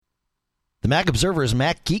Mac Observer's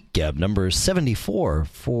Mac Geek Gab number 74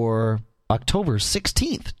 for October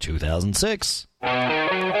 16th, 2006.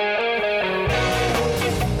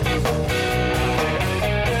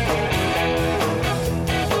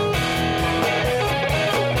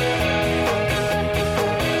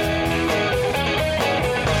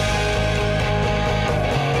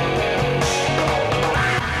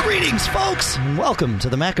 Greetings, folks, and welcome to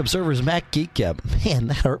the Mac Observer's Mac Geek Gab. Man,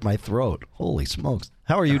 that hurt my throat. Holy smokes.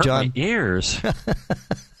 How are you, John? My ears.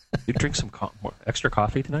 You drink some more extra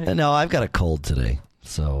coffee tonight? No, I've got a cold today.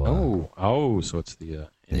 So. So it's the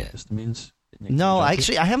antihistamines? No, I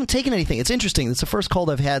haven't taken anything. It's interesting. It's the first cold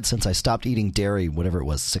I've had since I stopped eating dairy, whatever it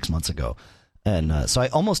was, 6 months ago. And so I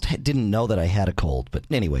almost didn't know that I had a cold. But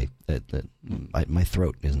anyway, my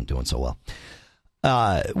throat isn't doing so well.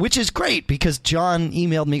 Which is great because John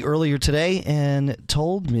emailed me earlier today and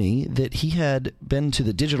told me that he had been to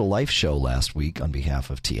the Digital Life show last week on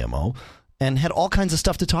behalf of TMO and had all kinds of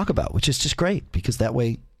stuff to talk about, which is just great because that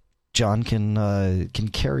way John can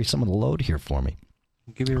carry some of the load here for me.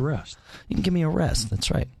 Give you a rest. You can give me a rest.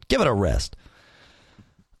 That's right. Give it a rest.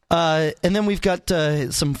 And then we've got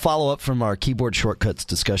some follow-up from our keyboard shortcuts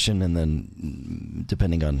discussion, and then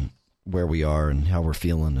depending on where we are and how we're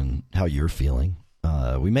feeling and how you're feeling,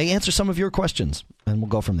 we may answer some of your questions, and we'll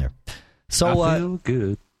go from there. So, I feel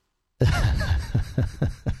good.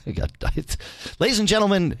 Ladies and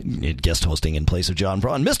gentlemen, guest hosting in place of John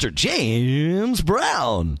Braun, Mr. James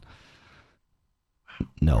Brown.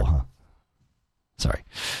 No, huh? Sorry.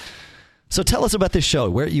 So tell us about this show.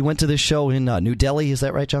 Where you went to this show in New Delhi, is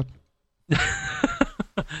that right, John?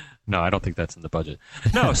 No, I don't think that's in the budget.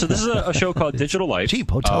 No, so this is a show called Digital Life.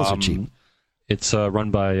 Cheap. Hotels are cheap. It's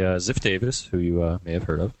run by Ziff Davis, who you may have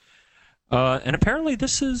heard of. And apparently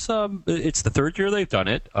this is it's the third year they've done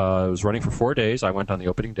it. It was running for 4 days. I went on the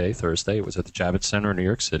opening day, Thursday. It was at the Javits Center in New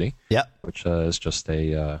York City. Yeah. Which is just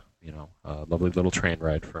a lovely little train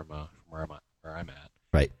ride from where I'm at.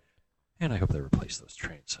 Right. And I hope they replace those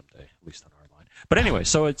trains someday, at least on our line. But anyway,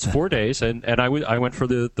 so it's 4 days, and I went for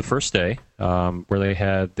the first day where they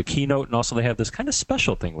had the keynote, and also they have this kind of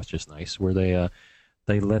special thing, which is nice, where they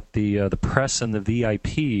let the press and the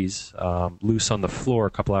VIPs loose on the floor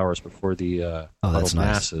a couple hours before the that's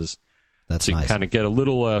masses. That's so you nice. kind of get a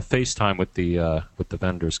little FaceTime with the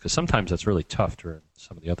vendors, because sometimes that's really tough during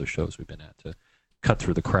some of the other shows we've been at to cut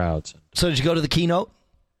through the crowds. So did you go to the keynote?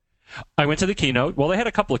 I went to the keynote. Well, they had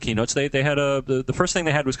a couple of keynotes. They had the first thing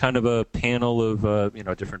they had was kind of a panel of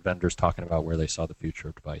different vendors talking about where they saw the future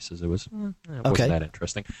of devices. It wasn't that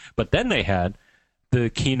interesting. But then they had the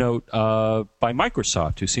keynote by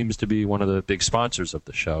Microsoft, who seems to be one of the big sponsors of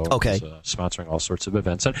the show. Okay, sponsoring all sorts of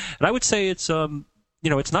events, and I would say it's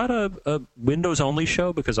it's not a Windows only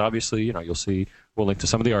show, because obviously you'll see, we'll link to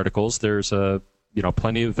some of the articles. There's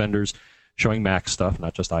plenty of vendors showing Mac stuff,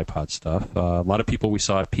 not just iPod stuff. A lot of people we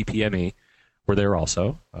saw at PPME were there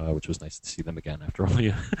also, which was nice to see them again after only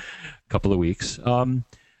a couple of weeks.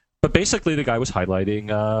 But basically, the guy was highlighting,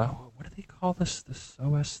 what do they call this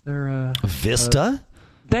OS there? Vista?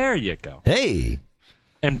 There you go. Hey.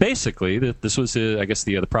 And basically, this was, I guess,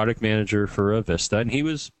 the product manager for Vista, and he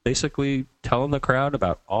was basically telling the crowd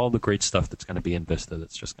about all the great stuff that's going to be in Vista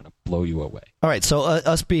that's just going to blow you away. All right, so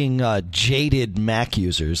us being jaded Mac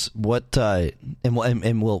users, what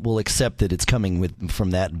and we'll accept that it's coming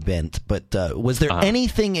from that bent, but was there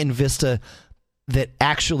anything in Vista that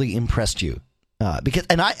actually impressed you? Because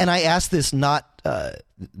I asked this not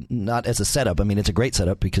as a setup. I mean, it's a great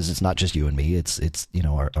setup because it's not just you and me. It's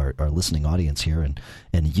our listening audience here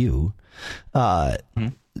and you. But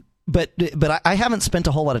I haven't spent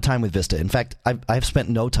a whole lot of time with Vista. In fact, I've spent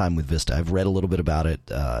no time with Vista. I've read a little bit about it.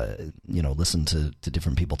 Listened to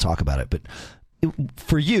different people talk about it. But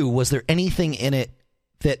for you, was there anything in it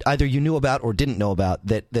that either you knew about or didn't know about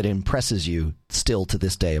that impresses you still to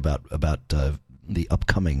this day about the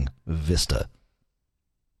upcoming Vista?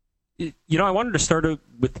 I wanted to start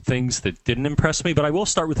with things that didn't impress me, but I will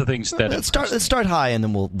start with the things that let's start high, and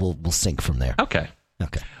then we'll sink from there. Okay.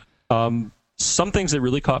 Some things that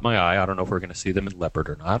really caught my eye. I don't know if we're going to see them in Leopard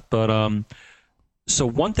or not, but so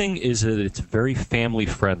one thing is that it's very family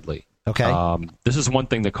friendly. Okay. This is one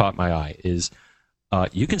thing that caught my eye is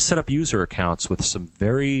you can set up user accounts with some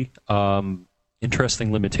very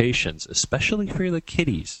interesting limitations, especially for the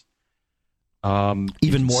kiddies.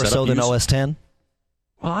 Even more so than OS X?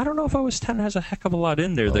 Well, I don't know if OS X has a heck of a lot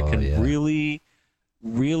in there that can really,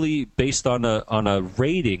 really, based on a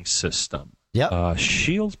rating system,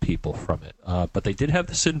 shield people from it. But they did have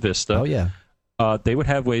this in Vista. Oh, yeah. They would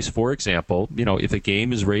have ways, for example, if a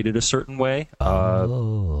game is rated a certain way,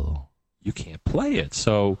 you can't play it.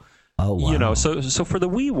 So Oh, wow. You know, so for the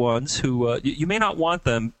Wii ones who you may not want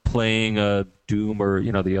them playing Doom or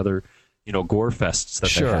the other gore fests that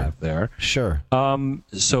they have there. Sure.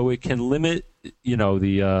 So it can limit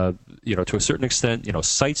the to a certain extent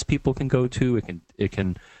sites people can go to.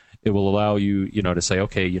 It will allow you to say,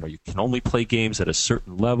 okay, you can only play games at a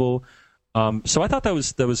certain level. So I thought that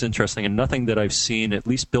was interesting, and nothing that I've seen at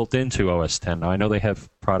least built into OS X. Now I know they have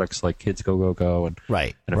products like Kids Go Go Go and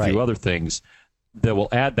a few other things that will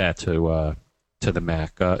add that to the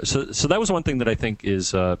Mac. So that was one thing that I think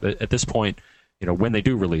is at this point, when they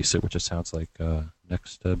do release it, which it sounds like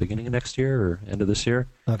beginning of next year or end of this year.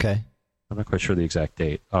 Okay. I'm not quite sure the exact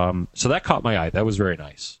date. So that caught my eye. That was very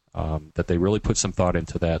nice. That they really put some thought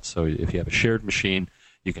into that. So if you have a shared machine,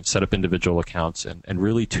 you can set up individual accounts and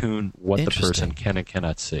really tune what the person can and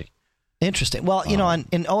cannot see. Interesting. Well,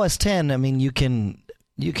 in OS X, I mean, you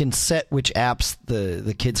can set which apps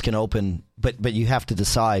the kids can open, but you have to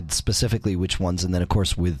decide specifically which ones. And then, of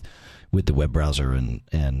course, with the web browser and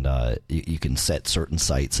you can set certain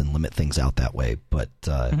sites and limit things out that way. But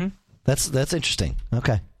that's interesting.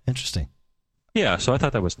 Okay, interesting. Yeah, so I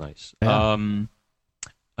thought that was nice. Yeah.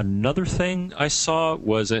 Another thing I saw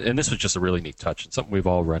was, and this was just a really neat touch, and something we've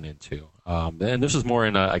all run into. And this is more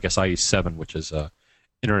in, I guess, IE 7, which is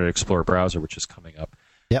Internet Explorer browser, which is coming up.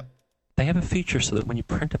 Yep. They have a feature so that when you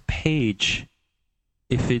print a page,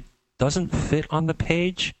 if it doesn't fit on the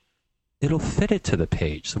page, it'll fit it to the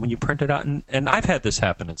page. So when you print it out, and I've had this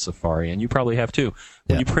happen in Safari, and you probably have too.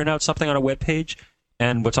 When you print out something on a web page,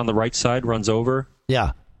 and what's on the right side runs over.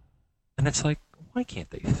 Yeah. And it's like, why can't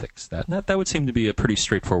they fix that? And that would seem to be a pretty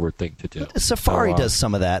straightforward thing to do. Safari does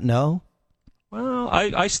some of that, no? Well,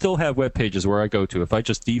 I still have web pages where I go to. If I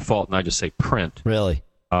just default and I just say print, really,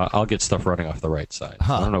 I'll get stuff running off the right side.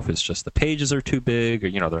 Huh. I don't know if it's just the pages are too big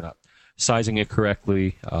or they're not sizing it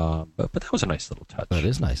correctly. But that was a nice little touch. That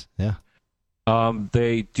is nice, yeah.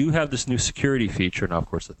 They do have this new security feature. Now, of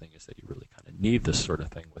course, the thing is that you really kind of need this sort of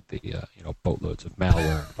thing with the boatloads of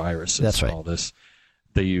malware and viruses That's right. and all this.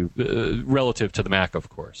 Relative to the Mac, of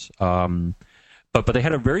course. But they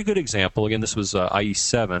had a very good example. Again, this was IE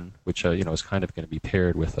 7, which is kind of going to be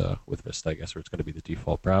paired with Vista, I guess, or it's going to be the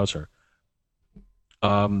default browser.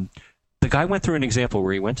 The guy went through an example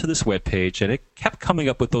where he went to this web page, and it kept coming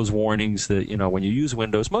up with those warnings that when you use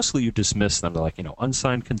Windows, mostly you dismiss them. They're like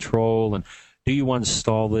unsigned control, and do you want to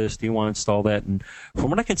install this? Do you want to install that? And from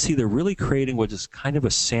what I can see, they're really creating what is kind of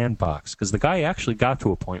a sandbox, because the guy actually got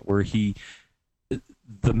to a point where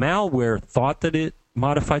the malware thought that it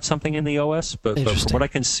modified something in the OS, but from what I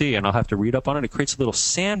can see, and I'll have to read up on it, it creates a little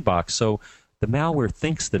sandbox. So the malware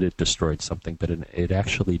thinks that it destroyed something, but it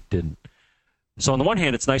actually didn't. So on the one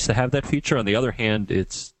hand, it's nice to have that feature. On the other hand,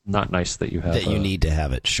 it's not nice that you have that you need to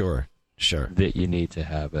have it. Sure. That you need to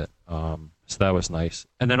have it. So that was nice.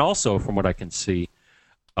 And then also, from what I can see,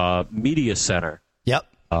 Media Center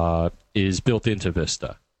is built into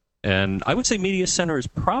Vista. And I would say Media Center is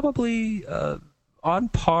probably on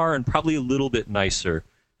par and probably a little bit nicer.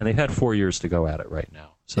 And they've had 4 years to go at it right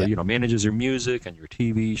now. So, manages your music and your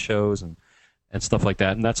TV shows and stuff like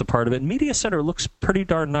that. And that's a part of it. And Media Center looks pretty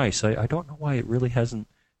darn nice. I don't know why it really hasn't,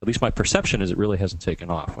 at least my perception is it really hasn't taken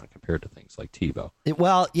off when compared to things like TiVo.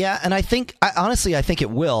 Well, yeah, and I think, honestly, I think it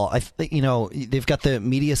will. They've got the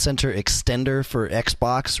Media Center extender for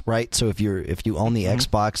Xbox, right? So if you own the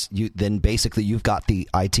Xbox, then basically you've got the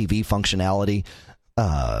ITV functionality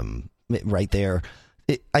right there.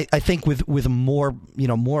 I think with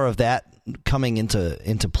more of that coming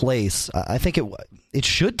into place, I think it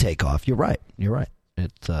should take off. You're right.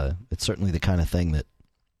 It's certainly the kind of thing that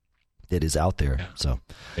is out there. Yeah. So,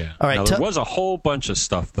 yeah. All right. Now, there was a whole bunch of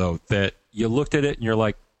stuff though that you looked at it and you're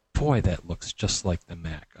like, boy, that looks just like the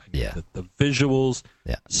Mac. The visuals,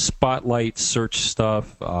 Spotlight, search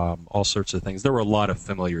stuff, all sorts of things. There were a lot of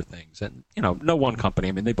familiar things, and no one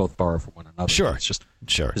company. They both borrow from one another. Sure, it's just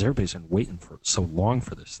because everybody's been waiting for so long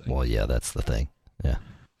for this thing. Well, yeah, that's the thing. Yeah.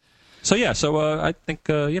 So I think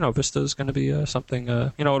Vista is going to be something.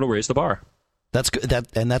 It'll raise the bar. That's good.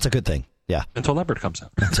 That's a good thing. Yeah. Until Leopard comes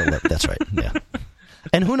out. That's right. Yeah.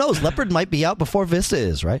 And who knows? Leopard might be out before Vista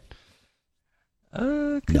is, right?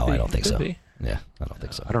 No, I don't think so. Be. Yeah, I don't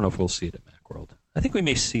think so. I don't know if we'll see it at Macworld. I think we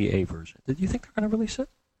may see a version. Did you think they're going to release it?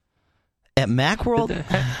 At Macworld?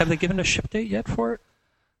 Have they given a ship date yet for it?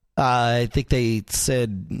 I think they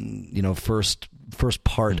said, first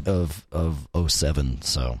part of 07.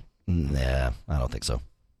 So, I don't think so.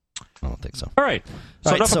 All right.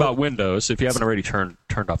 So enough about Windows. If you haven't already turned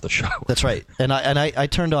off the show. That's right. And I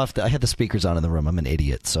turned off. I had the speakers on in the room. I'm an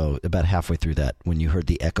idiot. So about halfway through that, when you heard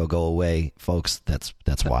the echo go away, folks, that's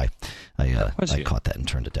why I caught that and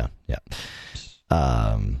turned it down. Yeah.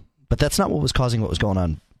 But that's not what was causing what was going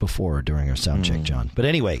on before during our sound check, John. But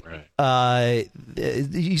anyway,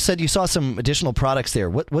 you said you saw some additional products there.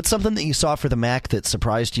 What's something that you saw for the Mac that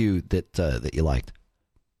surprised you that you liked?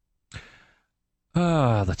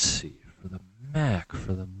 Let's see. For the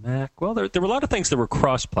Mac. Well, there were a lot of things that were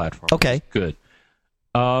cross-platform. Okay. Good.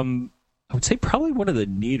 I would say probably one of the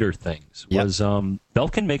neater things was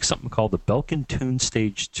Belkin makes something called the Belkin Tune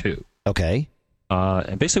Stage 2. Okay.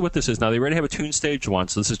 And basically what this is, now they already have a Tune Stage 1,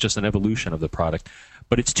 so this is just an evolution of the product.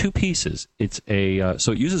 But it's two pieces. It's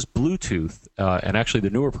so it uses Bluetooth, and actually the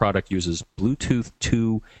newer product uses Bluetooth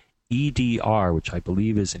 2 EDR, which I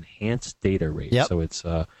believe is enhanced data rate. Yep. So it's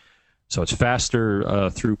faster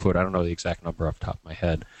throughput. I don't know the exact number off the top of my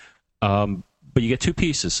head. But you get two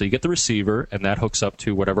pieces. So you get the receiver, and that hooks up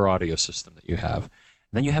to whatever audio system that you have. And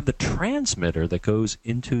then you have the transmitter that goes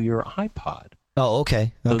into your iPod. Oh,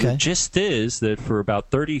 okay. So the gist is that for about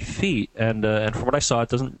 30 feet, and from what I saw, it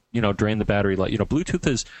doesn't drain the battery. Like Bluetooth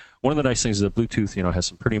is one of the nice things is that Bluetooth has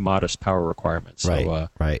some pretty modest power requirements. So,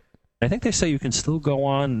 right. I think they say you can still go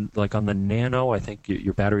on like on the Nano. I think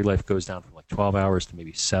your battery life goes down from like 12 hours to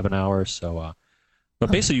maybe 7 hours. So, but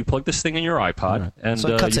basically, you plug this thing in your iPod, and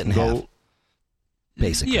so it cuts it in half.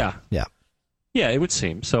 Basically, yeah, it would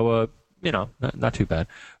seem so. Not too bad,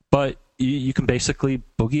 but you can basically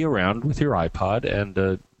boogie around with your iPod and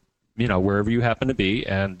wherever you happen to be,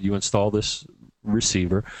 and you install this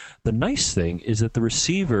receiver. The nice thing is that the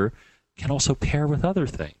receiver can also pair with other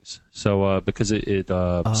things. So because it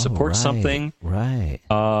supports something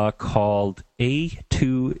called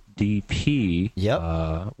A2DP,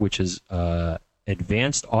 which is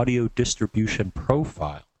Advanced Audio Distribution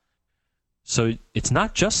Profile. So it's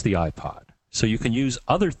not just the iPod. So you can use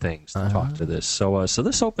other things to talk to this. So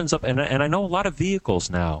this opens up, and I know a lot of vehicles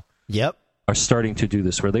now are starting to do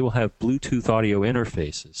this, where they will have Bluetooth audio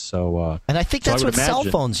interfaces. So and I think that's what cell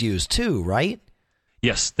phones use too, right?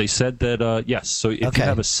 Yes, they said that. Yes, so if you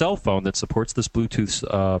have a cell phone that supports this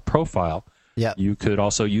Bluetooth profile, you could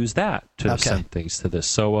also use that to send things to this.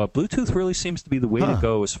 So Bluetooth really seems to be the way to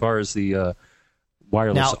go as far as the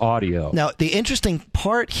wireless audio. Now, the interesting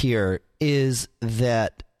part here is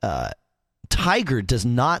that Tiger does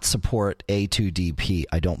not support A2DP,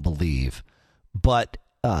 I don't believe, but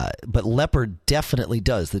Leopard definitely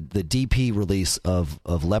does. The DP release of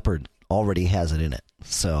Leopard already has it in it.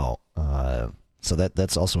 So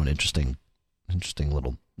that's also an interesting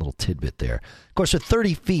little tidbit there. Of course, at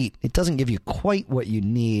 30 feet, it doesn't give you quite what you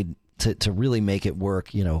need to really make it work.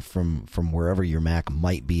 From wherever your Mac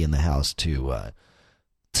might be in the house to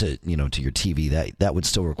your TV. That would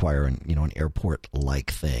still require an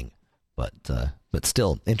airport-like thing. But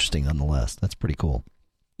still interesting nonetheless. That's pretty cool.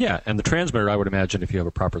 Yeah, and the transmitter, I would imagine, if you have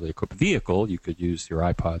a properly equipped vehicle, you could use your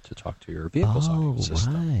iPod to talk to your vehicle's audio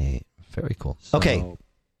system. Right. Very cool. Okay,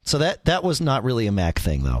 so that was not really a Mac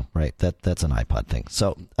thing, though, right? That's an iPod thing.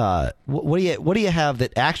 So what do you have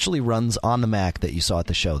that actually runs on the Mac that you saw at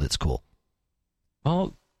the show that's cool?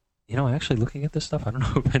 Well, actually looking at this stuff, I don't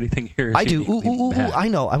know if anything here is I do. Ooh, I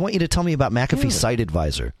know. I want you to tell me about McAfee Site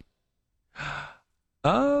Advisor.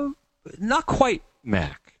 Not quite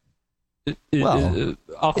Mac.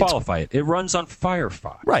 I'll qualify it. It runs on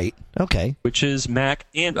Firefox. Right. Okay. Which is Mac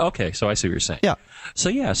and so I see what you're saying. Yeah. So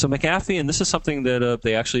McAfee, and this is something that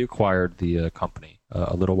they actually acquired the company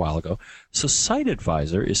a little while ago. So Site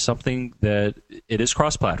Advisor is something that it is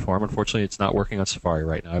cross-platform. Unfortunately, it's not working on Safari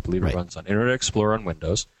right now. I believe it runs on Internet Explorer on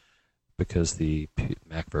Windows because the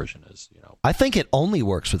Mac version is I think it only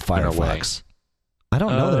works with Firefox. I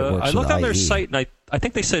don't know that it works with IE. I looked on their site, and I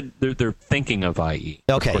think they said they're thinking of IE.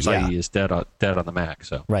 Okay, of course, IE is dead on the Mac.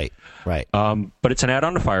 So right. But it's an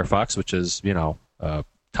add-on to Firefox, which is a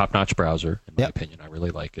top-notch browser in my opinion. I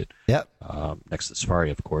really like it. Yep. Next to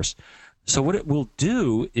Safari, of course. So what it will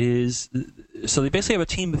do is, they basically have a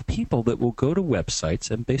team of people that will go to websites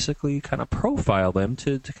and basically kind of profile them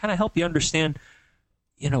to kind of help you understand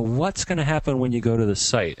what's going to happen when you go to the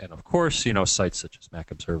site. And of course, sites such as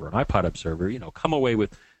Mac Observer and iPod Observer, come away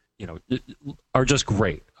with, are just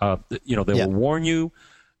great. They will warn you.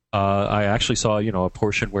 I actually saw, a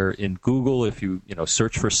portion where in Google, if you,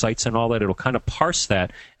 search for sites and all that, it'll kind of parse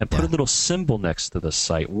that and put a little symbol next to the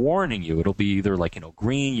site warning you. It'll be either like,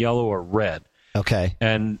 green, yellow, or red. Okay.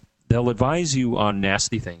 And they'll advise you on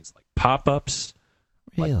nasty things like pop-ups,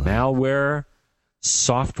 like malware,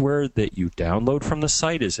 software that you download from the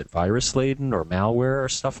site. Is it virus-laden or malware or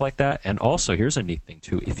stuff like that? And also, here's a neat thing,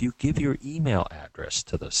 too. If you give your email address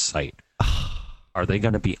to the site, are they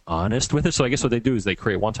going to be honest with it? So I guess what they do is they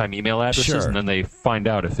create one-time email addresses, Sure. and then they find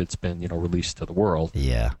out if it's been released to the world.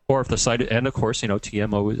 Yeah. Or if the site, and of course,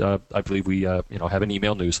 TMO, I believe we have an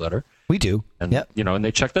email newsletter. We do. And Yep. and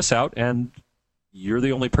they check this out, and you're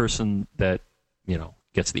the only person that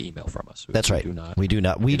gets the email from us. That's right. We do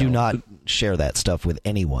not share that stuff with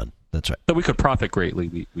anyone. That's right. So we could profit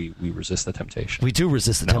greatly. We resist the temptation. We do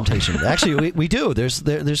resist the temptation. Actually, we do.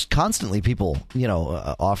 There's constantly people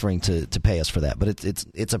offering to pay us for that, but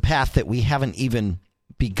it's a path that we haven't even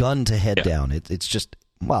begun to head down. It's just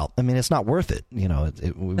it's not worth it.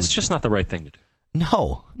 It's just not the right thing to do.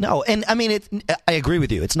 No, and I mean I agree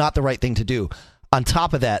with you. It's not the right thing to do. On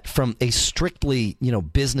top of that, from a strictly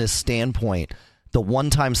business standpoint, the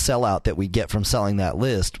one-time sellout that we get from selling that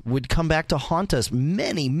list would come back to haunt us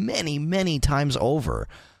many, many, many times over.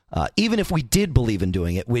 Even if we did believe in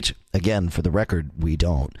doing it, which, again, for the record, we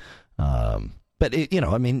don't. But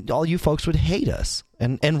all you folks would hate us,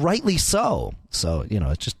 and rightly so. So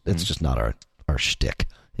it's just not our shtick,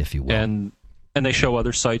 if you will. And they show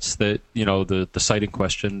other sites that the site in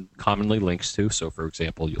question commonly links to. So, for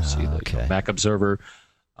example, you'll see the Mac Observer.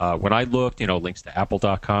 When I looked, links to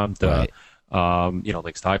Apple.com. Right.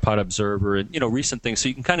 Links to iPod Observer and recent things, so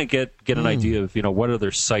you can kind of get an idea of what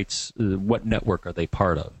other sites, what network are they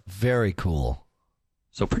part of. Very cool.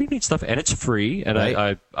 So pretty neat stuff, and it's free. And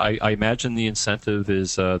right. I imagine the incentive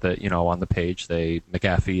is that on the page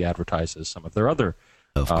McAfee advertises some of their other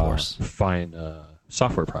fine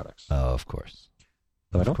software products. Of course.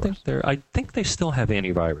 So I think they still have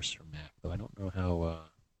antivirus for Mac, though I don't know how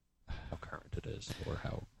current it is or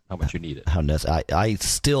how much you need it. I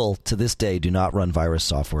still, to this day, do not run virus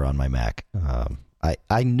software on my Mac.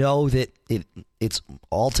 I know that it's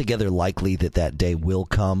altogether likely that day will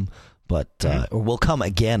come, but or will come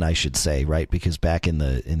again, I should say, right? Because back in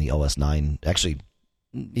the OS 9, actually,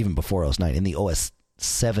 even before OS 9, in the OS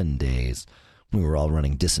 7 days, we were all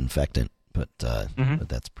running disinfectant, but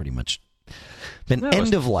that's pretty much been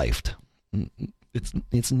end of life.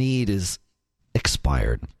 Its need is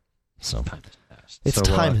expired. So.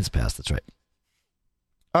 Time has passed. That's right.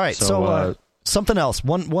 All right. So something else.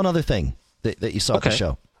 One other thing that you saw at the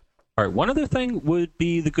show. All right. One other thing would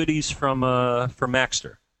be the goodies from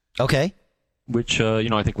Maxter. Okay. Which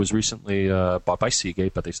I think was recently bought by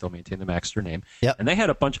Seagate, but they still maintain the Maxter name. Yep. And they had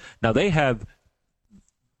a bunch. Now they have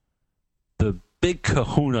the big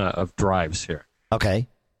kahuna of drives here. Okay.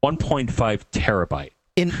 1.5 terabyte.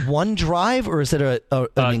 In one drive, or is it an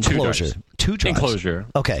enclosure? Two drives. Enclosure.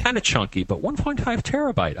 Okay. Kind of chunky, but 1.5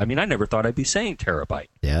 terabyte. I mean, I never thought I'd be saying terabyte.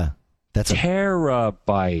 Yeah. That's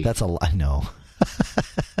terabyte. That's a lot. I know.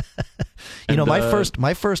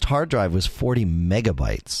 My first hard drive was 40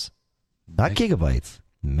 megabytes. Not gigabytes.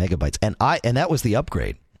 Megabytes. And that was the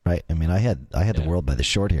upgrade, right? I mean, I had the world by the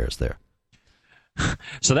short hairs there.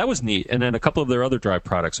 So that was neat. And then a couple of their other drive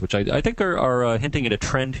products, which I think are hinting at a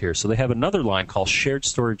trend here. So they have another line called Shared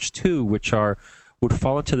Storage 2, which would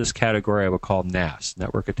fall into this category I would call NAS,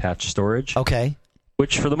 Network Attached Storage. Okay.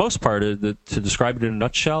 Which, for the most part, to describe it in a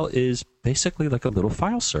nutshell, is basically like a little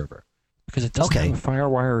file server. Because it doesn't have a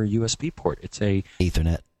FireWire or a USB port. It's a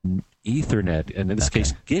Ethernet, and in this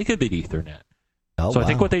case, Gigabit Ethernet. Oh, so wow. I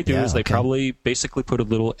think what they do is they probably basically put a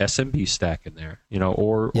little SMB stack in there,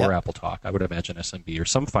 or AppleTalk. I would imagine SMB or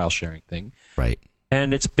some file sharing thing. Right.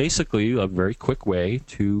 And it's basically a very quick way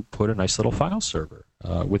to put a nice little file server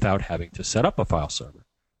without having to set up a file server.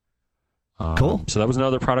 Cool. So that was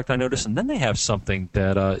another product I noticed. And then they have something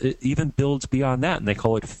that it even builds beyond that, and they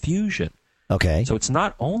call it Fusion. Okay. So it's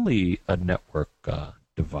not only a network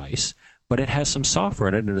device, but it has some software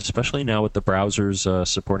in it, and especially now with the browsers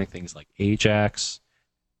supporting things like AJAX,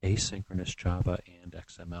 asynchronous Java, and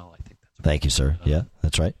XML. I think that's. Thank you, sir. Yeah,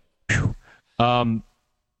 that's right.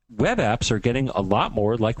 Web apps are getting a lot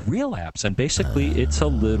more like real apps, and basically it's a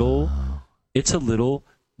little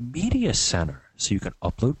media center. So you can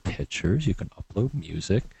upload pictures, you can upload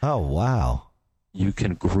music. Oh, wow. You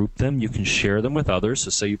can group them, you can share them with others. So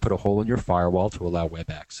say you put a hole in your firewall to allow web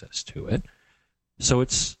access to it. So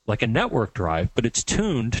it's like a network drive, but it's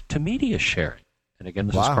tuned to media sharing. And again,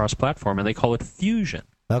 this is cross-platform, and they call it Fusion.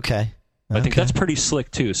 Okay. I think that's pretty slick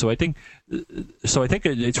too. So I think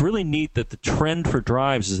it's really neat that the trend for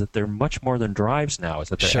drives is that they're much more than drives now. Is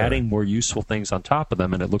that they're adding more useful things on top of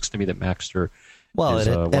them, and it looks to me that Maxter. Well, is,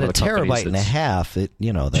 at a terabyte and a half,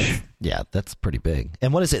 that's pretty big.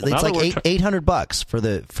 And what is it? It's like $800 for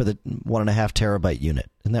the 1.5 terabyte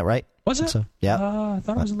unit. Isn't that right? Was it? So, yeah. I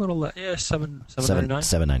thought it was a little less. Yeah, $799.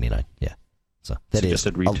 $799. Yeah. So that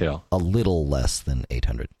suggested is retail. A little less than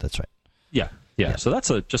 800. That's right. Yeah. Yeah, so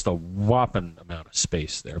that's just a whopping amount of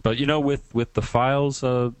space there. But with the files,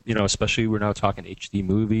 especially we're now talking HD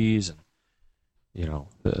movies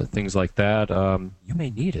and things like that, you may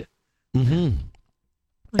need it. Mm-hmm.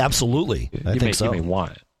 Absolutely, I think so. You may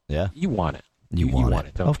want it. Yeah, you want it. You want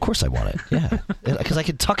it. Don't Of course, I want it. Yeah, because I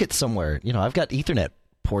could tuck it somewhere. I've got Ethernet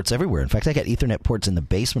ports everywhere. In fact, I got Ethernet ports in the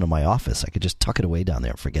basement of my office. I could just tuck it away down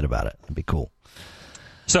there and forget about it. It'd be cool.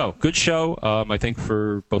 So, good show, I think,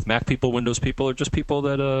 for both Mac people, Windows people, or just people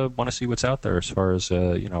that want to see what's out there as far as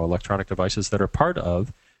electronic devices that are part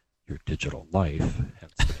of your digital life.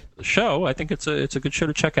 Hence the name of the show. I think it's a good show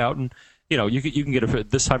to check out, and you can get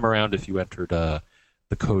it this time around if you entered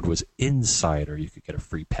the code was Insider. You could get a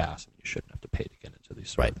free pass, and you shouldn't have to pay to get into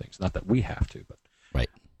these sort of things. Not that we have to, but right.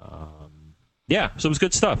 Yeah, so it was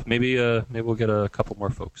good stuff. Maybe we'll get a couple more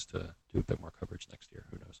folks to do a bit more coverage next year.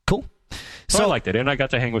 Who knows? Cool. So I liked it, and I got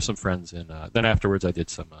to hang with some friends, and then afterwards I did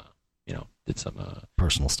some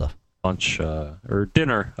personal stuff, lunch or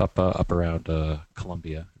dinner up around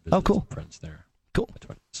Columbia. Oh, cool. Some friends there. Cool. I went to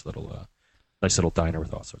this nice little diner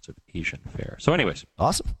with all sorts of Asian fare. So, anyways,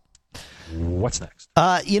 awesome. What's next?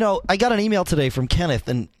 I got an email today from Kenneth,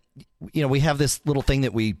 and we have this little thing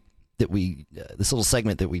that we this little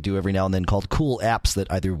segment that we do every now and then called Cool Apps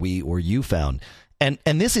that either we or you found. And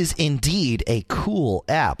this is indeed a cool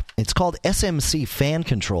app. It's called SMC Fan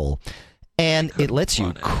Control, and it lets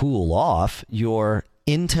you cool off your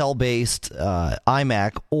Intel-based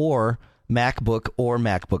iMac or MacBook or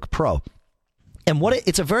MacBook Pro. And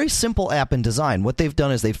it's a very simple app in design. What they've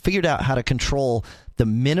done is they've figured out how to control the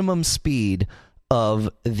minimum speed of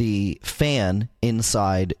the fan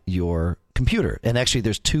inside your computer. And actually,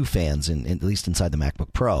 there's two fans at least inside the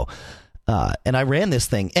MacBook Pro. And I ran this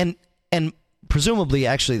thing, and presumably,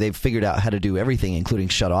 actually, they've figured out how to do everything, including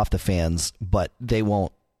shut off the fans, but they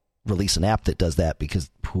won't release an app that does that because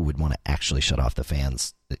who would want to actually shut off the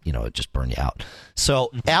fans? It just burn you out. So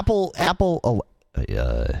Apple,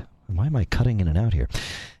 why am I cutting in and out here?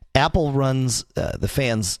 Apple runs the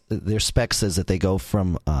fans, their spec says that they go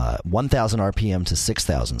from 1,000 RPM to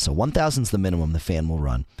 6,000. So 1,000 is the minimum the fan will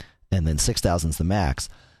run, and then 6,000 is the max.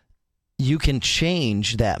 You can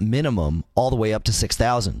change that minimum all the way up to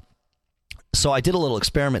 6,000. So I did a little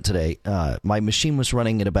experiment today. My machine was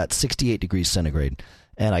running at about 68 degrees centigrade,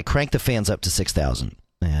 and I cranked the fans up to 6,000.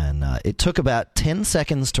 And it took about 10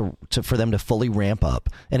 seconds for them to fully ramp up,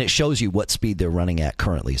 and it shows you what speed they're running at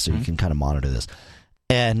currently, so you can kind of monitor this.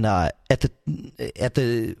 And at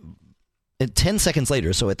 10 seconds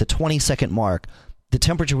later, so at the 20-second mark, the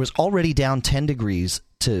temperature was already down 10 degrees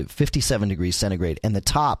to 57 degrees centigrade, and the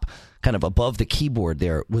top, kind of above the keyboard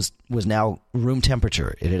there, was now room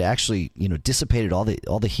temperature. It had actually dissipated all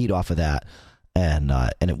the heat off of that, and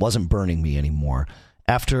it wasn't burning me anymore.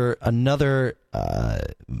 After another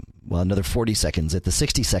 40 seconds, at the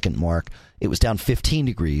 60-second mark, it was down 15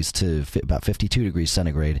 degrees to about 52 degrees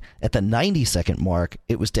centigrade. At the 90-second mark,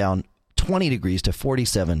 it was down 20 degrees to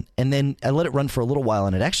 47, and then I let it run for a little while,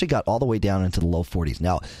 and it actually got all the way down into the low 40s.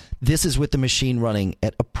 Now, this is with the machine running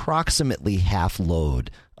at approximately half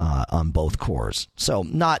load on both cores. So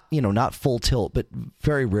not full tilt, but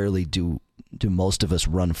very rarely do most of us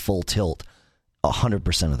run full tilt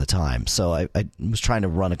 100% of the time. So I was trying to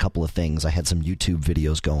run a couple of things. I had some YouTube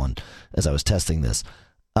videos going as I was testing this.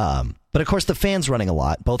 But of course, the fan's running a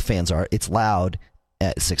lot. Both fans are. It's loud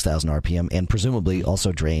at 6,000 RPM and presumably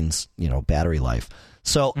also drains, battery life.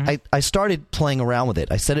 So I started playing around with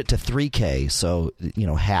it. I set it to 3K, so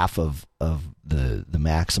half of the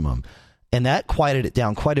maximum, and that quieted it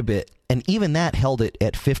down quite a bit. And even that held it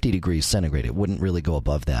at 50 degrees centigrade. It wouldn't really go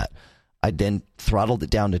above that. I then throttled it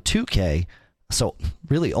down to 2K. So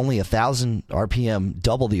really, only 1,000 RPM,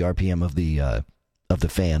 double the RPM of the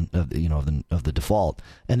fan of the default,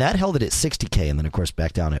 and that held it at 60K. And then of course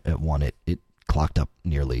back down at 1, it clocked up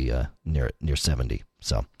nearly near 70.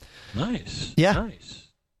 So nice, yeah. Nice.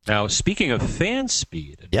 Now speaking of fan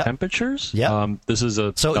speed and temperatures, this is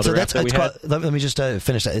so that's that we had. Let me just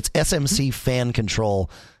finish that. It's SMC Fan Control,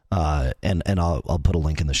 and I'll put a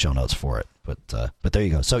link in the show notes for it. But there you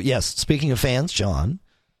go. So yes, speaking of fans, John.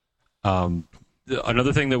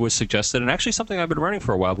 Another thing that was suggested, and actually something I've been running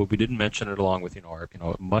for a while, but we didn't mention it along with our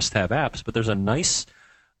must-have apps. But there's a nice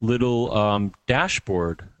little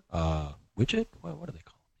dashboard widget. What do they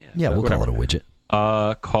call it? Yeah, we'll call it a widget.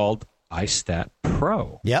 Called iStat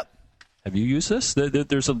Pro. Yep. Have you used this?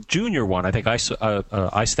 There's a junior one, I think,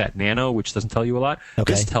 iStat Nano, which doesn't tell you a lot.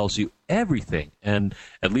 Okay. This tells you everything, and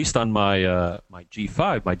at least on my my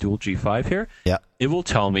G5, my dual G5 here, it will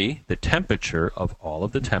tell me the temperature of all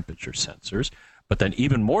of the temperature sensors. But then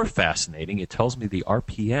even more fascinating, it tells me the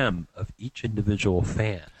RPM of each individual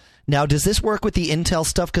fan. Now, does this work with the Intel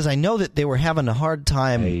stuff? Because I know that they were having a hard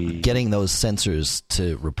time getting those sensors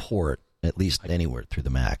to report, at least anywhere through the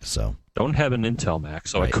Mac. So don't have an Intel Mac,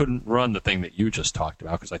 so I couldn't run the thing that you just talked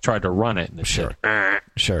about because I tried to run it and it said,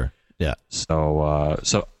 Sure. Yeah.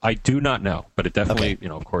 So I do not know, but it definitely,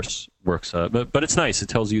 of course, works. But it's nice. It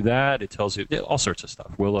tells you that. It tells you all sorts of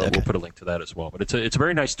stuff. We'll put a link to that as well. But it's a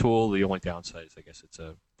very nice tool. The only downside is, I guess, it's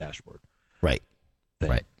a dashboard. Right. Thing.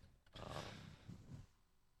 Right.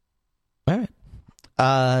 All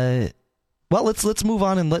right. Well, let's move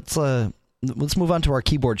on and let's move on to our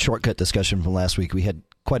keyboard shortcut discussion from last week. We had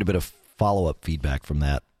quite a bit of follow-up feedback from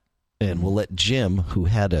that, and we'll let Jim, who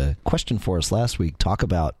had a question for us last week, talk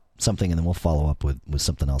about something, and then we'll follow up with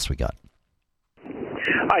something else we got.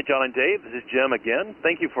 Hi, John and Dave. This is Jim again.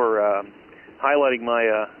 Thank you for highlighting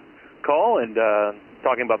my call and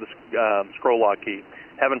talking about the scroll lock key.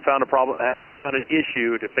 Haven't found an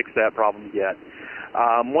issue to fix that problem yet.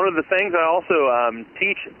 One of the things I also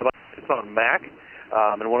teach about this on Mac,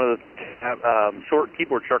 and one of the short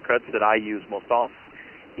keyboard shortcuts that I use most often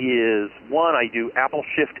is, one, I do Apple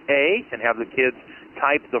Shift A and have the kids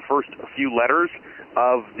type the first few letters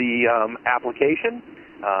of the application.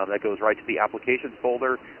 That goes right to the applications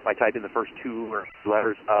folder. If I type in the first two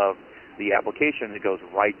letters of the application, it goes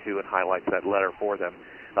right to and highlights that letter for them.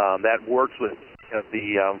 That works with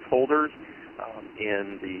the folders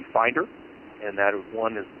in the Finder, and that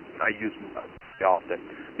one is I use often.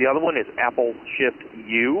 The other one is Apple Shift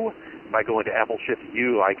U. If I go into Apple Shift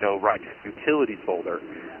U, I go right to the Utilities folder.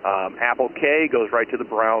 Apple K goes right to the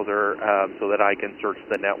browser so that I can search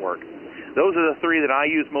the network. Those are the three that I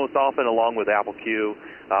use most often, along with Apple Q,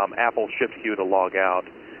 Apple Shift Q to log out.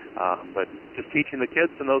 But just teaching the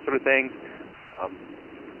kids and those sort of things,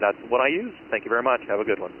 that's what I use. Thank you very much. Have a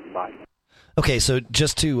good one. Bye. Okay, so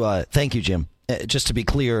just to thank you, Jim. Just to be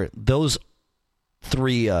clear, those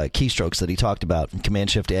three keystrokes that he talked about, Command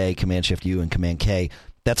Shift A, Command Shift U, and Command K,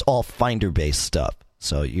 that's all Finder-based stuff.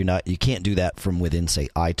 So you can't do that from within, say,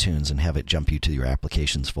 iTunes and have it jump you to your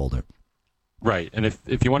applications folder. Right, and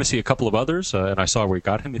if you want to see a couple of others, and I saw where you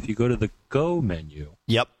got him, if you go to the Go menu,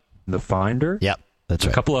 the Finder, that's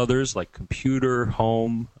right. A couple others like Computer,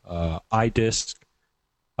 Home, iDisk,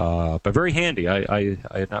 but very handy. I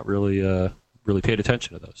had not really paid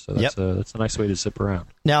attention to those, so that's a nice way to zip around.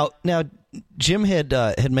 Now, Jim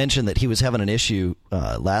had mentioned that he was having an issue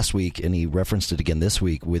last week, and he referenced it again this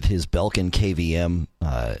week with his Belkin KVM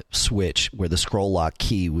switch, where the scroll lock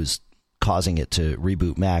key was causing it to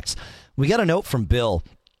reboot Macs. We got a note from Bill,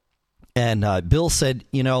 and Bill said,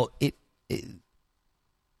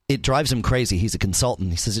 it drives him crazy. He's a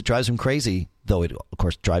consultant. He says it drives him crazy, though it, of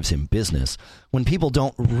course, drives him business, when people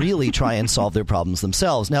don't really try and solve their problems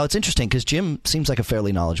themselves. Now, it's interesting because Jim seems like a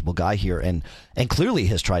fairly knowledgeable guy here and clearly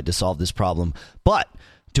has tried to solve this problem. But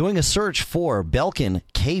doing a search for Belkin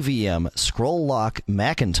KVM Scroll Lock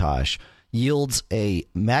Macintosh yields a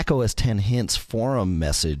macOS 10 Hints forum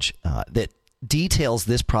message that details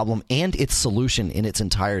this problem and its solution in its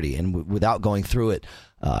entirety. And without going through it,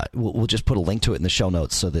 we'll just put a link to it in the show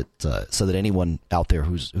notes so that anyone out there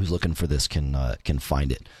who's looking for this can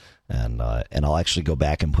find it. And I'll actually go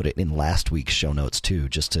back and put it in last week's show notes too,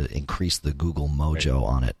 just to increase the Google mojo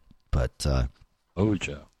on it. But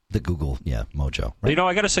mojo, the Google, mojo. Right?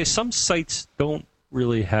 I got to say, some sites don't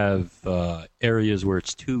really have areas where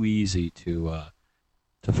it's too easy to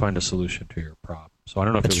find a solution to your problem. So I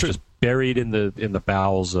don't know if it was just buried in the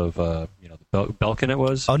bowels of the Belkin. It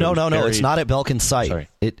was. Oh no, buried. It's not at Belkin's site. Sorry.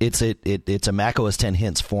 It's a macOS 10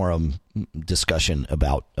 Hints forum discussion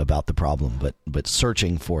about the problem, but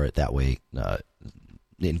searching for it that way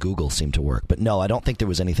in Google seemed to work. But no, I don't think there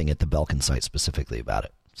was anything at the Belkin site specifically about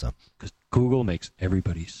it. So because Google makes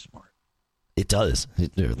everybody smart. It does,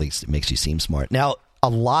 or at least it makes you seem smart. Now, a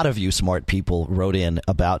lot of you smart people wrote in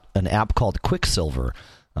about an app called Quicksilver.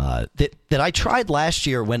 That I tried last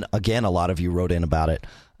year when, again, a lot of you wrote in about it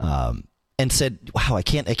and said, wow, I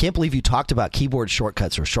can't believe you talked about keyboard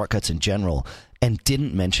shortcuts or shortcuts in general and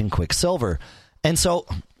didn't mention Quicksilver. And so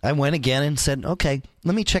I went again and said, okay,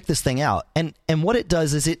 let me check this thing out. And what it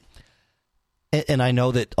does is and I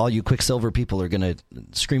know that all you Quicksilver people are going to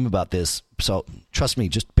scream about this, so trust me,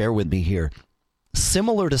 just bear with me here.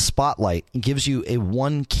 Similar to Spotlight, it gives you a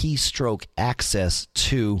one keystroke access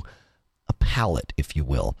to a palette, if you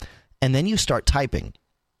will, and then you start typing.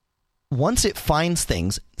 Once it finds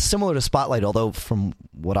things, similar to Spotlight, although from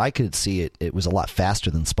what I could see, it was a lot faster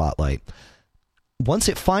than Spotlight. Once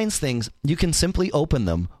it finds things, you can simply open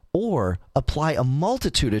them or apply a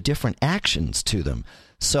multitude of different actions to them.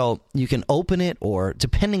 So you can open it, or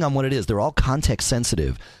depending on what it is, they're all context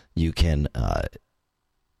sensitive. You can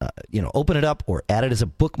open it up or add it as a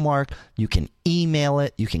bookmark. You can email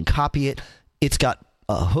it. You can copy it. It's got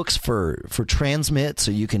hooks for transmit,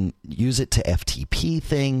 so you can use it to FTP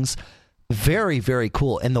things. Very, very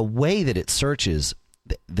cool. And the way that it searches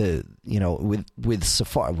with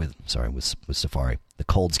Safari, with Safari, the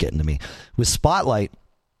cold's getting to me. With Spotlight,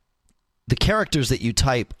 the characters that you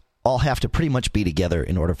type all have to pretty much be together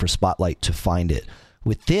in order for Spotlight to find it.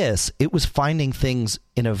 With this, it was finding things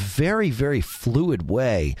in a very, very fluid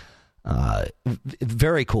way.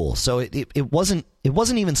 Very cool. So it wasn't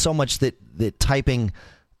even so much that typing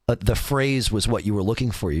the phrase was what you were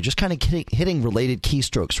looking for. You're just kind of hitting related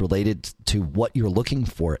keystrokes related to what you're looking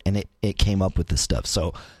for, and it came up with this stuff.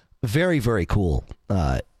 So very, very cool.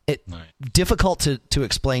 Difficult to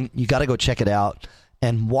explain. You got to go check it out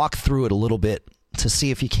and walk through it a little bit to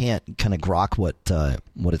see if you can't kind of grok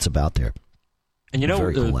what it's about there. And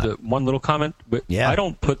the one little comment, I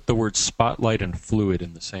don't put the word Spotlight and Fluid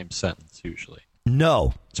in the same sentence usually.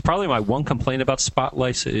 No. It's probably my one complaint about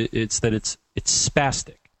Spotlight. It's that it's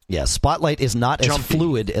spastic. Yeah, Spotlight is not as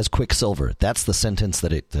fluid as Quicksilver. That's the sentence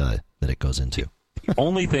that it goes into. The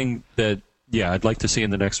only thing that I'd like to see in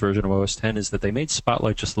the next version of OS X is that they made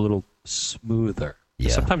Spotlight just a little smoother. Yeah.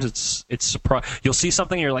 Sometimes it's surprise. You'll see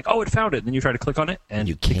something and you're like, oh, it found it, and then you try to click on it and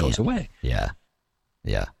it goes away. Yeah.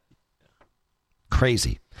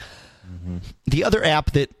 Crazy. Mm-hmm. The other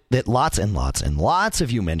app that lots and lots and lots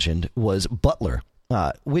of you mentioned was Butler,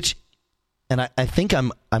 which, and I think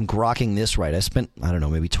I'm grokking this right. I spent,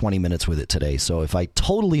 maybe 20 minutes with it today. So if I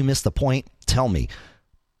totally missed the point, tell me.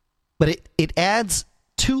 But it adds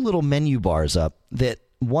two little menu bars up that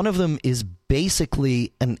one of them is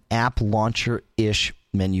basically an app launcher-ish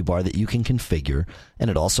menu bar that you can configure, and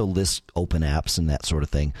it also lists open apps and that sort of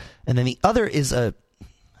thing. And then the other is I'll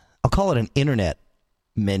call it an internet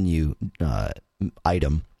menu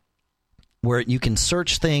item where you can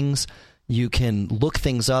search things, you can look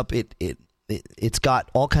things up. It's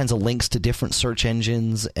got all kinds of links to different search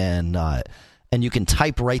engines, and you can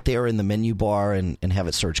type right there in the menu bar and have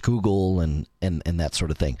it search Google and that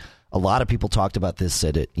sort of thing. A lot of people talked about this,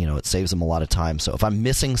 said it saves them a lot of time. So if I'm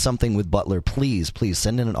missing something with Butler, please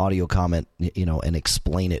send in an audio comment, and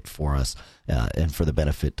explain it for us, and for the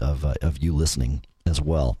benefit of you listening as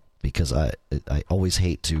well, because I always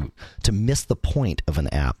hate to miss the point of an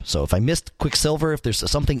app. So if I missed Quicksilver, if there's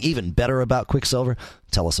something even better about Quicksilver,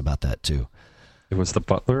 tell us about that too. It was the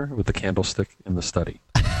butler with the candlestick in the study.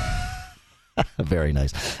 Very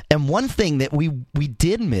nice. And one thing that we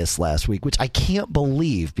did miss last week, which I can't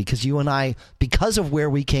believe, because you and I, because of where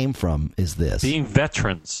we came from, is this. Being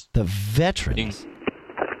veterans. The veterans.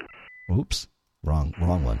 Oops. Wrong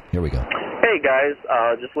one. Here we go. Hey, guys.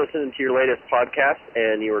 Just listening to your latest podcast,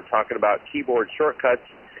 and you were talking about keyboard shortcuts,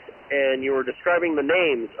 and you were describing the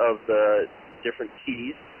names of the different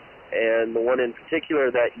keys, and the one in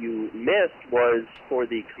particular that you missed was for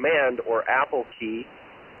the Command or Apple key.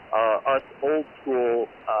 Us old school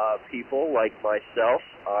people like myself,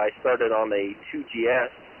 I started on a 2GS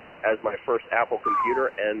as my first Apple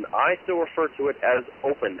computer, and I still refer to it as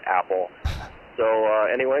Open Apple. So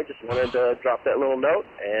anyway, just wanted to drop that little note,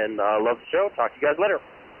 and love the show. Talk to you guys later.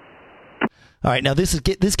 All right, now this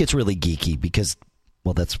gets really geeky because,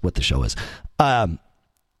 well, that's what the show is.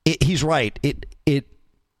 He's right. It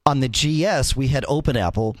on the GS we had Open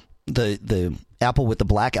Apple, the Apple with the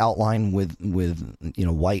black outline with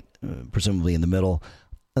white presumably in the middle,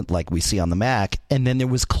 like we see on the Mac, and then there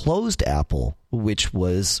was Closed Apple, which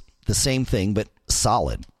was the same thing but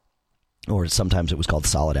solid, or sometimes it was called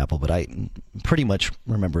Solid Apple, but I pretty much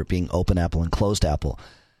remember it being Open Apple and Closed Apple.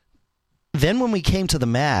 Then when we came to the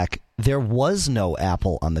Mac, there was no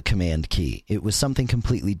Apple on the Command key. It was something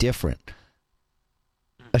completely different.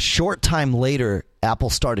 A short time later, Apple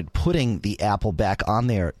started putting the Apple back on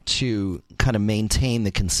there to kind of maintain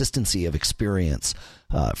the consistency of experience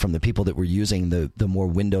from the people that were using the more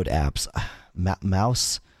windowed apps.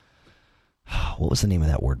 Mouse, what was the name of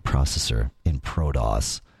that word processor in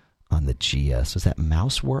ProDOS on the GS? Was that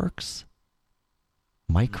MouseWorks?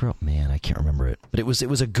 I can't remember it. But it was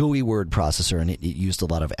a GUI word processor, and it used a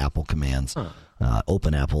lot of Apple commands.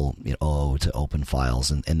 Open Apple, to open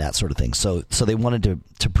files and that sort of thing. So they wanted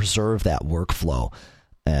to preserve that workflow,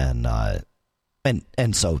 and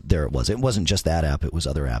so there it was. It wasn't just that app; it was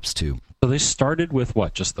other apps too. So they started with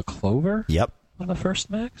what? Just the Clover? Yep. On the first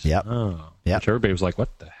Macs? Yep. Oh, yep. Which everybody was like,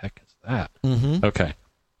 "What the heck is that?" Mm-hmm. Okay.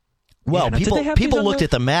 Well, people looked at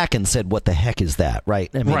the Mac and said, "What the heck is that?" Right?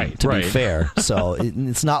 I mean, to be fair, so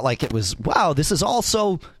it's not like it was, "Wow, this is all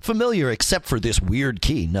so familiar," except for this weird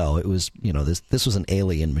key. No, it was, this was an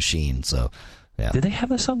alien machine. So, yeah. Did they have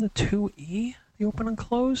this on the 2E, the open and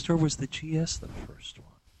closed, or was the GS the first one?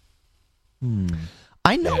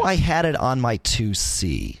 I know I had it on my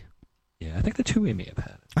 2C. Yeah, I think the 2E may have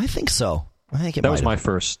had it. I think so. I think it That was my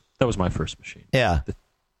first machine. Yeah.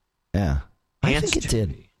 Yeah. I And think it 2E.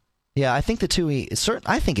 did. Yeah, I think the 2E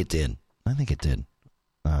I think it did.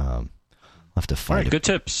 I'll have to All find right, good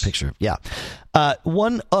tips. picture. Yeah.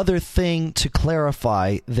 One other thing to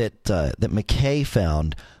clarify that McKay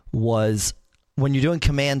found was when you're doing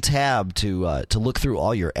Command Tab to look through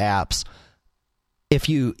all your apps, if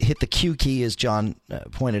you hit the Q key, as John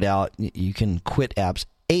pointed out, you can quit apps.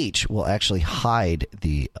 H will actually hide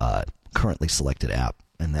the currently selected app,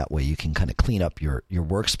 and that way you can kind of clean up your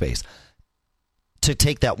workspace. To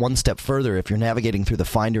take that one step further, if you're navigating through the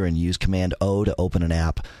Finder and use Command O to open an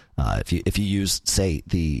app, if you use, say,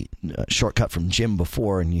 the shortcut from Jim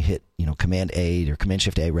before, and you hit Command A or Command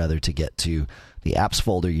Shift A rather to get to the apps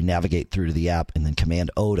folder, you navigate through to the app and then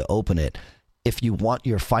Command O to open it. If you want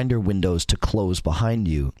your Finder windows to close behind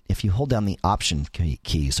you, if you hold down the Option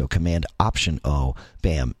key, so Command Option O,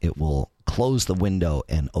 bam, it will close the window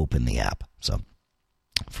and open the app. So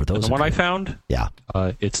for those, And the one I found, yeah,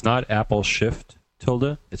 it's not Apple Shift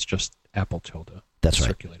tilde, it's just Apple tilde. That's right.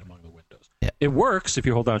 Circulate among the windows. Yeah. It works if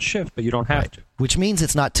you hold down Shift, but you don't have to. Which means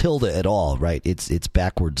it's not tilde at all, right? It's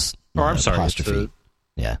backwards. Or I'm sorry, apostrophe.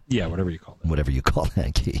 Yeah, whatever you call it. Whatever you call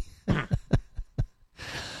that key.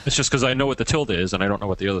 It's just because I know what the tilde is, and I don't know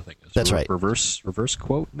what the other thing is. That's right. Reverse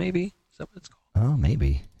quote, maybe? Is that what it's called? Oh,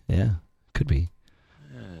 maybe. Yeah, could be.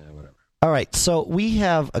 Whatever. All right, so we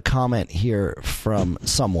have a comment here from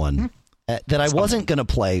someone that I wasn't going to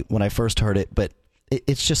play when I first heard it, but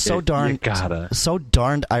it's just so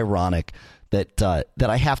darned ironic that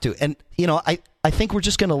I have to. And I think we're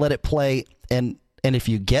just going to let it play. And if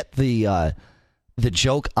you get the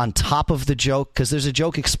joke on top of the joke, because there's a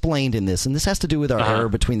joke explained in this, and this has to do with our error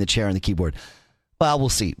between the chair and the keyboard. Well, we'll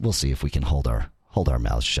see if we can hold our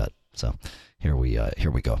mouths shut. So here we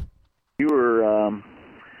go. You were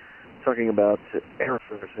talking about errors,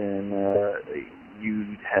 and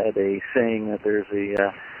you had a saying that there's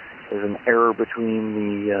an error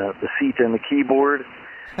between the seat and the keyboard.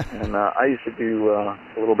 And I used to do a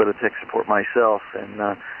little bit of tech support myself,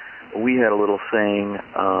 and we had a little saying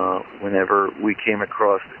whenever we came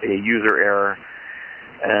across a user error,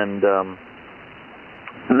 and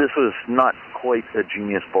this was not quite a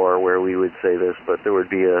Genius Bar where we would say this, but there would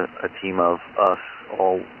be a team of us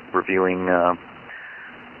all reviewing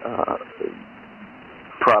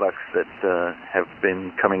products that have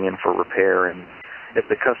been coming in for repair, and if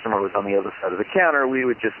the customer was on the other side of the counter, we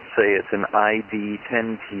would just say it's an ID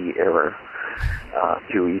 10T error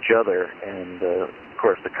to each other, and of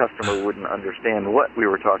course the customer wouldn't understand what we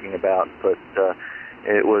were talking about, but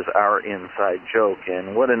it was our inside joke.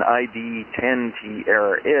 And what an ID 10T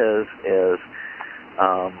error is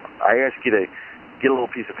I ask you to get a little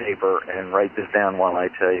piece of paper and write this down while I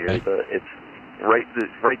tell you. Write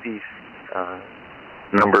these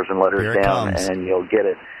numbers and letters down, and you'll get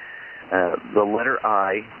it. The letter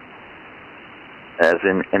I, as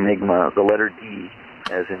in Enigma, the letter D,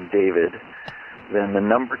 as in David, then the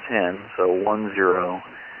number 10, so 10,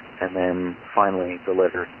 and then finally the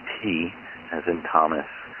letter T, as in Thomas.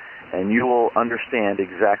 And you will understand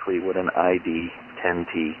exactly what an ID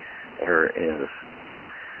 10T error is.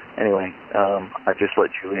 Anyway, I just let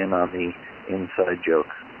you in on the inside joke.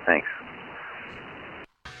 Thanks.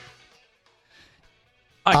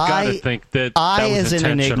 I gotta think that I was is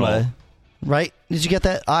an intentional. Enigma, right? Did you get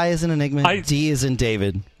that? I is an Enigma. D is in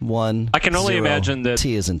David. 1. I can only 0. imagine that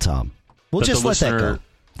T is in Tom. We'll that just the let that listener- go.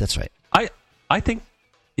 That's right. I think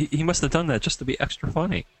he must have done that just to be extra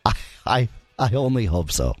funny. I only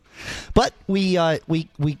hope so. But we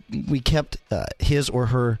kept his or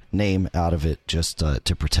her name out of it just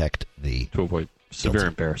to protect the To avoid severe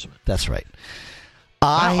embarrassment. That's right.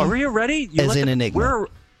 Wow, are we ready? As in Enigma.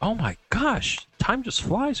 Oh my gosh, time just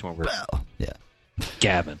flies when we're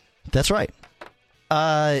gabbing. That's right.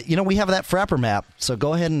 We have that Frapper map, so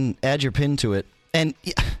go ahead and add your pin to it. And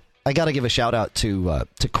I got to give a shout out to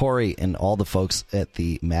Corey and all the folks at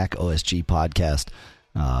the Mac OSG podcast.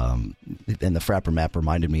 And the Frapper map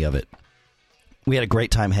reminded me of it. We had a great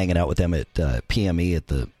time hanging out with them at PME at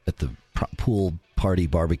the pool party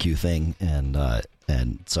barbecue thing, and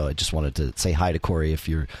so I just wanted to say hi to Corey.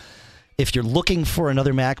 If you're looking for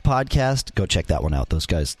another Mac podcast, go check that one out. Those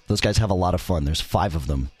guys have a lot of fun. There's 5 of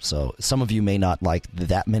them, so some of you may not like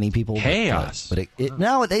that many people. Chaos, but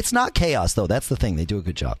no, it's not chaos though. That's the thing. They do a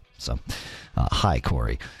good job. So, hi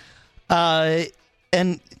Corey,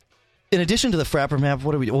 and in addition to the Frapper map,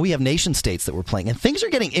 what do we do? Well, we have nation states that we're playing, and things are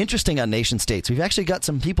getting interesting on nation states. We've actually got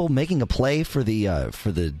some people making a play for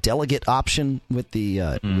the delegate option with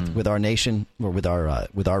the with our nation or with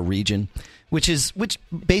our region, which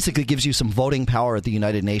basically gives you some voting power at the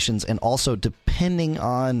United Nations, and also depending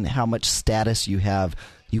on how much status you have,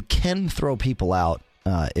 you can throw people out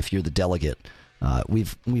if you're the delegate.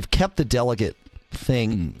 We've kept the delegate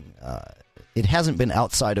thing. It hasn't been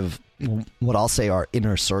outside of what I'll say our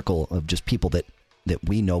inner circle of just people that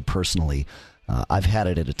we know personally. I've had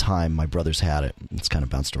it at a time. My brother's had it. It's kind of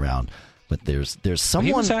bounced around. But there's someone.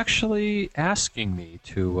 He was actually asking me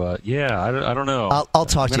to. I don't know. I'll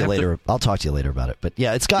talk to you later. I'll talk to you later about it. But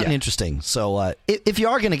yeah, it's gotten interesting. So if you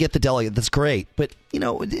are going to get the delegate, that's great. But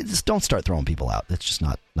just don't start throwing people out. That's just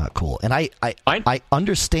not cool. And I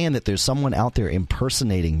understand that there's someone out there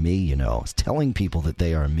impersonating me. Telling people that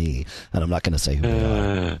they are me, and I'm not going to say who they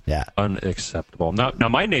are. Yeah, unacceptable. Now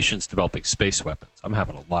my nation's developing space weapons. I'm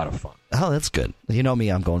having a lot of fun. Oh, that's good. You know me.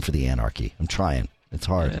 I'm going for the anarchy. I'm trying. It's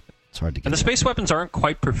hard. Yeah. It's hard to get. And the space weapons aren't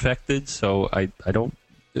quite perfected, so I don't.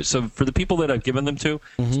 So for the people that I've given them to,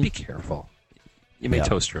 just be careful. You may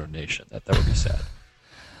toast your own nation. That would be sad.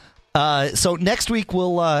 So next week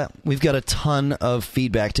we've got a ton of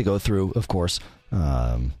feedback to go through, of course,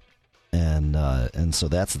 and so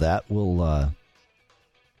that's that. We'll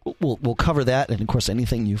cover that, and of course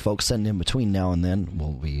anything you folks send in between now and then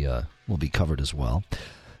will be covered as well.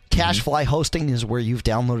 Cashfly Hosting is where you've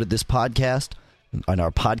downloaded this podcast. On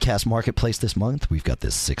our podcast marketplace this month, we've got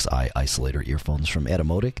this 6i isolator earphones from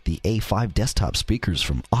Etymotic, the A5 desktop speakers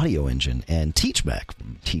from Audio Engine, and TeachMac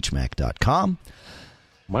from teachmac.com.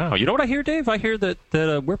 Wow. You know what I hear, Dave? I hear that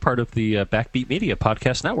we're part of the Backbeat Media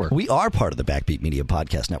Podcast Network. We are part of the Backbeat Media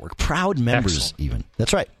Podcast Network. Proud members, even.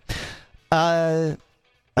 That's right. And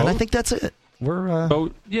I think that's it. We're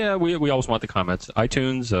we always want the comments.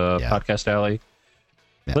 iTunes, Podcast Alley.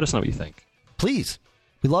 Yeah. Let us know what you think. Please.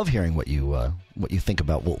 We love hearing what you think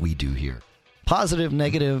about what we do here. Positive,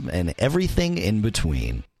 negative, and everything in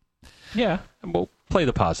between. Yeah, and we'll play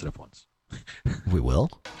the positive ones. We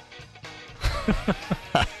will.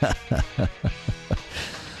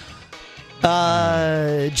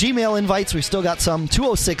 Gmail invites, we've still got some.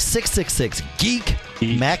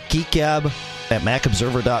 206-666-GEEK. Mac Geek Gab at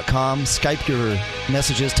MacObserver.com. Skype your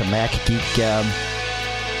messages to Mac Geek Gab.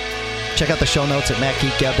 Check out the show notes at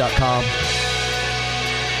MacGeekGab.com.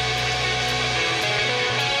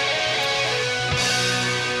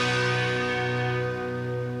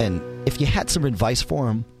 And if you had some advice for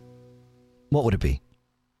him, what would it be?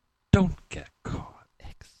 Don't get caught.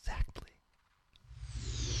 Exactly.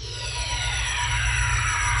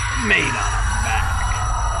 Made up.